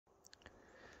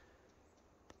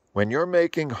When you're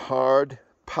making hard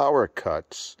power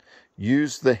cuts,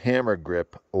 use the hammer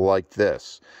grip like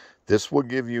this. This will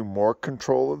give you more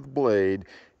control of the blade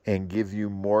and give you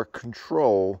more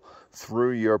control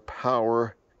through your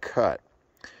power cut.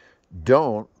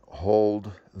 Don't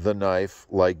hold the knife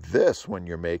like this when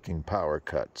you're making power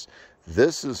cuts.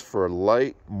 This is for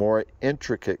light, more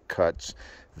intricate cuts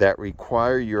that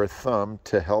require your thumb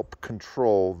to help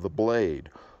control the blade.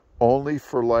 Only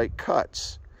for light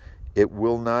cuts. It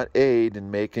will not aid in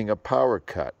making a power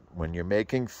cut. When you're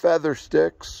making feather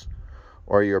sticks,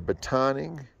 or you're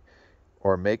batoning,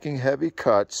 or making heavy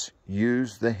cuts,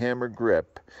 use the hammer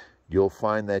grip. You'll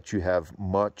find that you have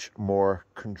much more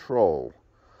control.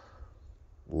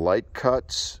 Light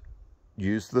cuts,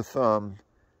 use the thumb.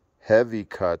 Heavy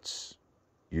cuts,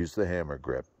 use the hammer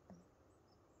grip.